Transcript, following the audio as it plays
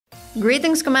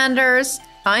Greetings, Commanders!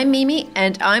 I'm Mimi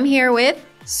and I'm here with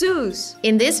Sus!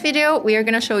 In this video, we are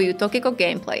gonna show you Tokiko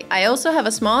gameplay. I also have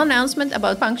a small announcement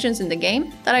about functions in the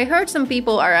game that I heard some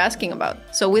people are asking about.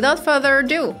 So without further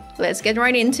ado, let's get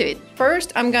right into it.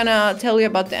 First, I'm gonna tell you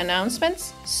about the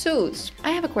announcements. Sus,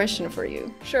 I have a question for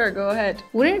you. Sure, go ahead.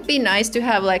 Wouldn't it be nice to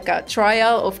have like a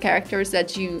trial of characters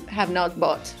that you have not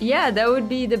bought? Yeah, that would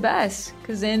be the best,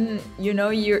 because then you know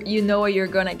what you're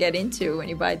gonna get into when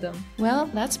you buy them.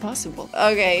 Well, that's possible.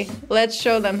 Okay, let's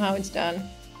show them how it's done.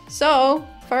 So,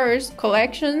 first,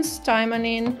 collections,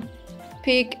 Taimanin.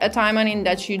 Pick a Taimanin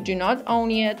that you do not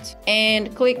own yet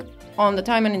and click on the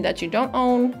Taimanin that you don't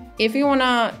own. If you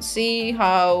wanna see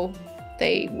how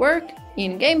they work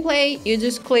in gameplay, you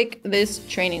just click this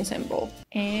training symbol.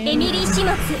 And here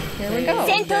we go.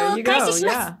 There you go,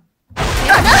 yeah.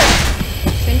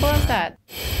 Simple as that.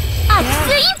 Yeah.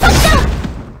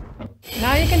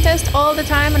 Now you can test all the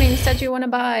Taimanins that you wanna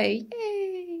buy.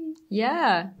 Yay!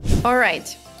 Yeah.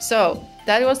 Alright, so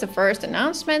that was the first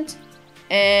announcement.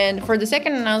 And for the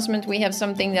second announcement, we have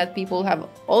something that people have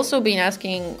also been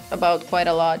asking about quite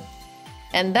a lot.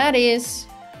 And that is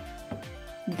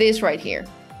this right here.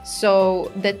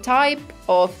 So the type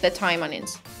of the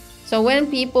Taimanins. So when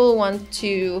people want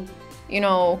to,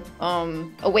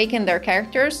 awaken their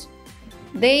characters,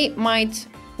 they might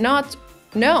not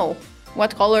know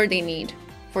what color they need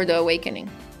for the awakening.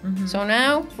 So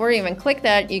now, before you even click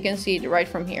that, you can see it right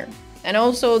from here. And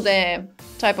also the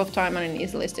type of Taimanin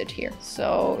is listed here.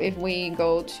 So if we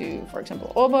go to, for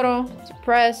example, Oboro,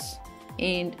 Suppress,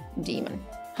 and Demon.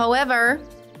 However,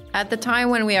 at the time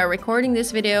when we are recording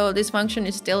this video, this function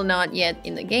is still not yet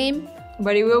in the game.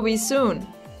 But it will be soon.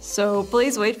 So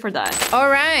please wait for that.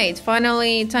 Alright,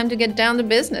 finally time to get down to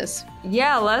business.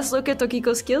 Yeah, let's look at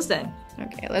Tokiko's skills then.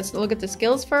 Okay, let's look at the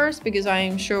skills first, because I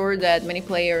am sure that many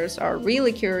players are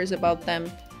really curious about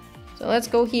them. So let's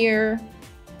go here.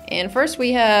 And first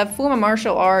we have Fuma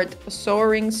Martial Art,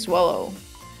 Soaring Swallow.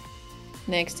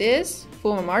 Next is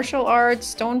Fuma Martial Art,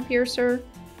 Stone Piercer.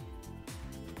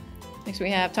 Next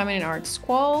we have Taimanin Art,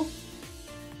 Squall.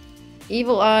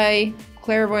 Evil Eye,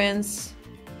 Clairvoyance.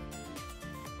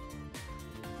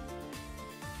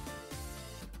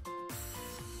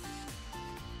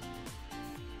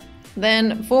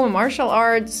 Then Fuma Martial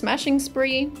Art, Smashing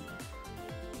Spree.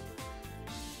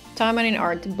 Taimanin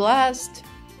Art, Blast.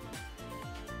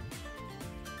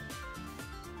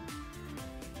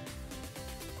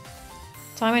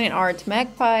 Taimanin Art,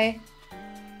 Magpie.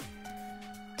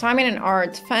 Taimanin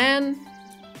Art, Fan.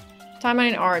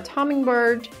 Taimanin Art,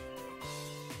 Hummingbird.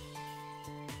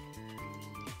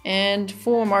 And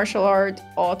Fuma Martial Art,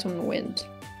 Autumn Wind.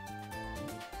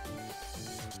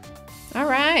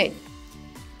 Alright.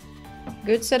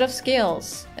 Good set of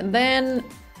skills. And then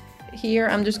here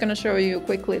I'm just gonna show you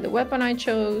quickly the weapon I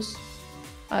chose.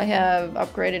 I have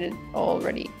upgraded it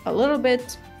already a little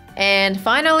bit. And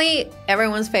finally,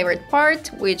 everyone's favorite part,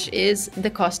 which is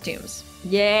the costumes.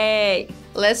 Yay!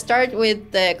 Let's start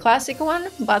with the classic one,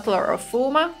 Battler of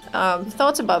Fuma.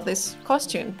 Thoughts about this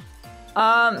costume?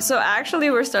 So actually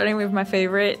we're starting with my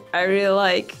favorite. I really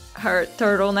like her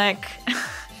turtleneck.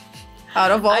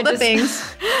 Out of all the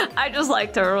things. I just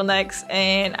like turtlenecks,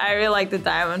 and I really like the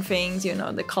diamond things,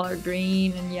 the color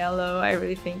green and yellow. I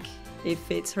really think it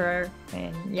fits her,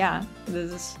 and yeah,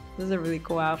 this is a really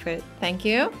cool outfit. Thank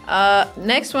you.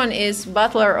 Next one is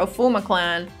Battler of Fuma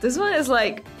Clan. This one is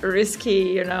like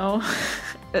risky,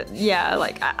 Yeah,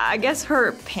 like I guess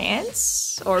her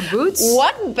pants or boots.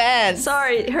 What pants?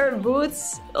 Sorry, her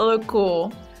boots look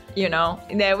cool.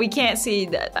 That we can't see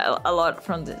that a lot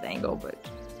from this angle, but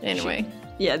anyway.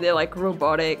 Yeah, they're like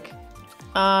robotic.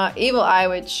 Evil Eye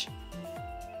Witch.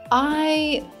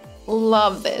 I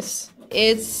love this.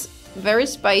 It's very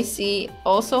spicy,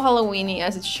 also Halloweeny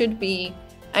as it should be,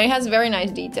 and it has very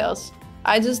nice details.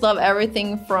 I just love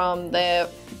everything from the,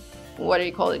 what do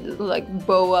you call it, like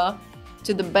boa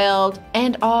to the belt,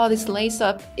 and this lace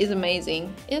up is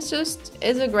amazing. It's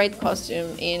a great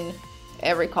costume in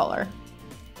every color.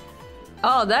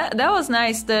 Oh, that was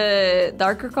nice. The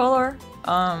darker color.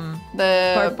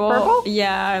 The purple?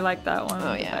 Yeah, I like that one.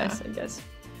 Oh yeah, best, I guess.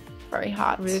 Very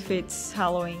hot. Really fits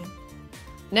Halloween.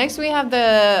 Next we have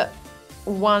the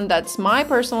one that's my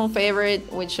personal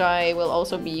favorite, which I will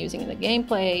also be using in the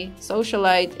gameplay,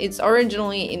 Socialite. It's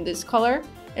originally in this color.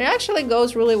 It actually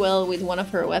goes really well with one of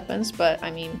her weapons, but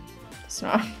I mean, it's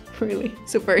not really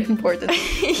super important.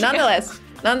 Yeah.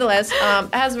 Nonetheless,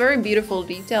 it has very beautiful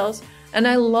details, and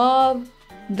I love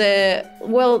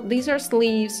these are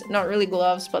sleeves, not really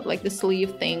gloves, but like the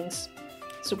sleeve things.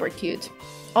 Super cute.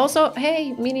 Also,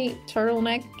 hey, mini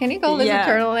turtleneck. Can you call this a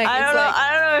turtleneck?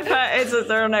 I don't know if it's a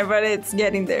turtleneck, but it's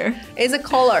getting there. It's a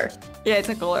collar. Yeah, it's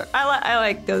a collar. I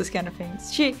like those kind of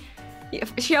things. She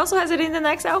also has it in the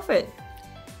next outfit.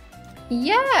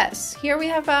 Yes, here we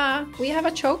have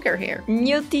a choker here.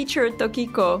 New teacher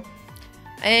Tokiko.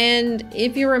 And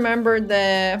if you remember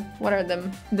what are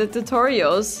them? The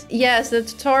tutorials. Yes, the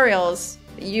tutorials.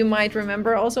 You might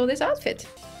remember also this outfit.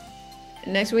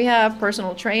 Next we have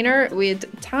personal trainer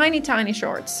with tiny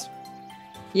shorts.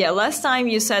 Yeah, last time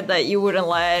you said that you wouldn't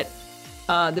let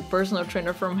the personal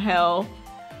trainer from hell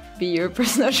be your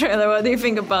personal trainer. What do you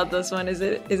think about this one? Is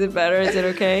it better? Is it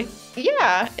okay?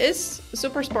 Yeah, it's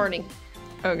super sporting.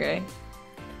 Okay.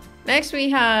 Next we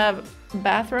have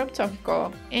bathrobe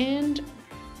Tokiko, and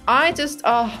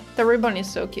the ribbon is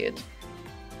so cute.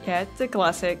 Yeah, it's a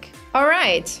classic. All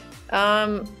right.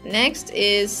 Next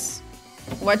is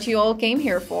what you all came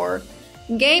here for.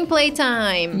 Gameplay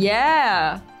time.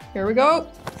 Yeah. Here we go.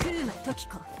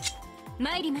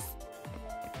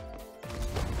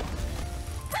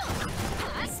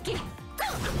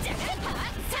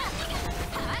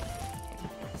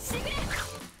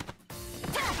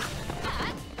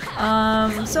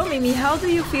 So Mimi, how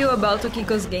do you feel about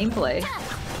Tokiko's gameplay?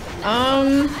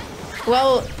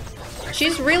 Well,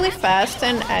 she's really fast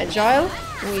and agile,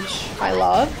 which I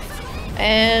love.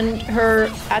 And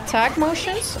her attack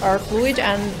motions are fluid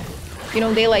and,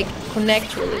 they like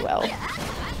connect really well.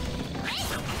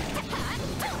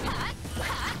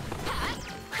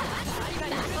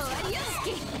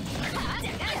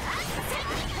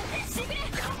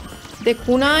 The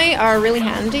kunai are really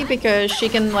handy because she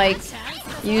can like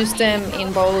use them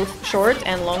in both short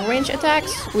and long range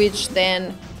attacks, which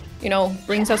then,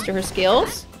 brings us to her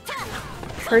skills.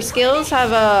 Her skills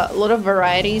have a lot of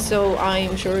variety, so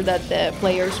I'm sure that the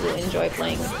players will enjoy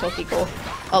playing Tokiko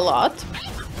a lot.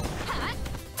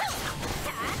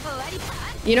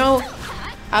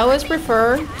 I always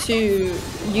prefer to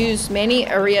use many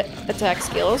area attack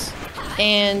skills,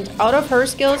 and out of her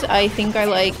skills, I think I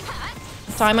like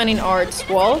Taimanin Art's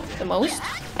Wall the most.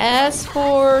 As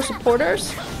for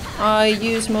supporters, I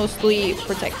use mostly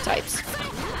protect types.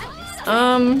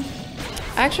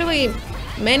 Actually,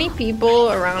 many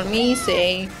people around me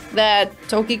say that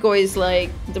Tokiko is like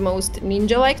the most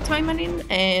ninja-like Taimanin,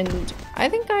 and I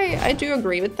think I do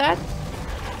agree with that.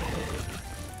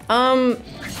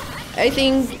 I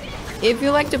think if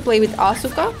you like to play with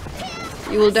Asuka,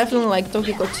 you will definitely like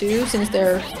Tokiko too, since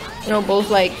they're both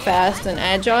like fast and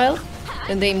agile,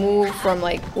 and they move from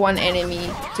like one enemy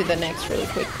to the next really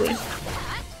quickly.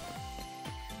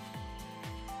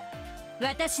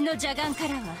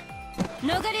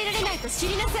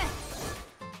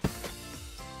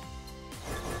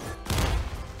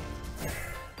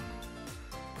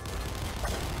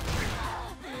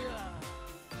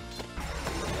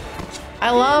 I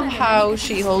love how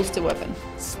she holds the weapon.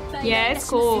 Yeah, it's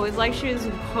cool. It's like she's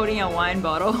holding a wine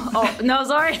bottle. Oh, no,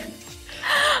 sorry.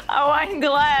 A wine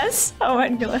glass. A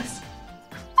wine glass.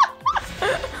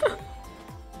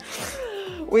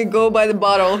 We go by the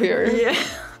bottle here. Yeah.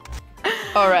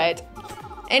 Alright.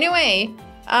 Anyway,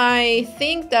 I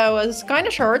think that was kind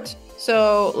of short,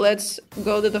 so let's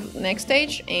go to the next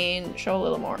stage and show a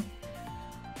little more.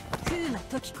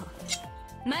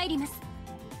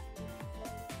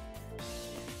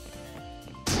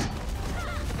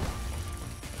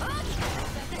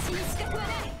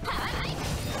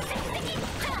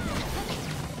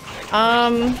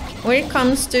 When it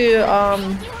comes to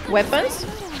weapons,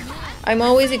 I'm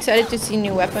always excited to see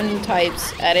new weapon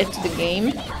types added to the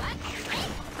game.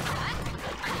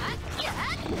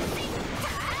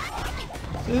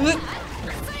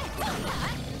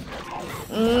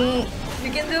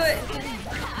 You can do it!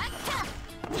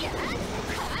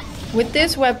 With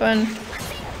this weapon,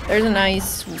 there's a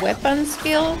nice weapon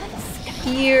skill.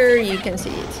 Here you can see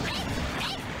it.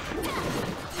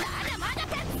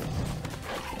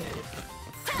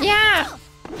 Yeah!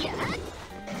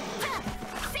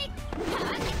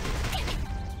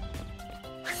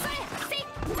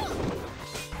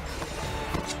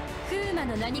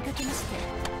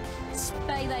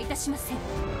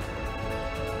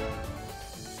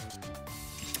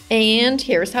 And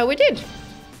here's how we did.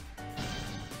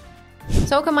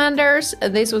 So commanders,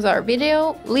 this was our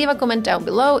video. Leave a comment down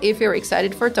below if you're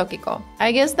excited for Tokiko.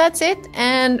 I guess that's it,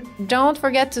 and don't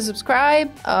forget to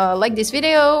subscribe, like this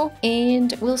video,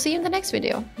 and we'll see you in the next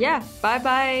video. Yeah, bye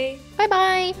bye! Bye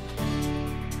bye!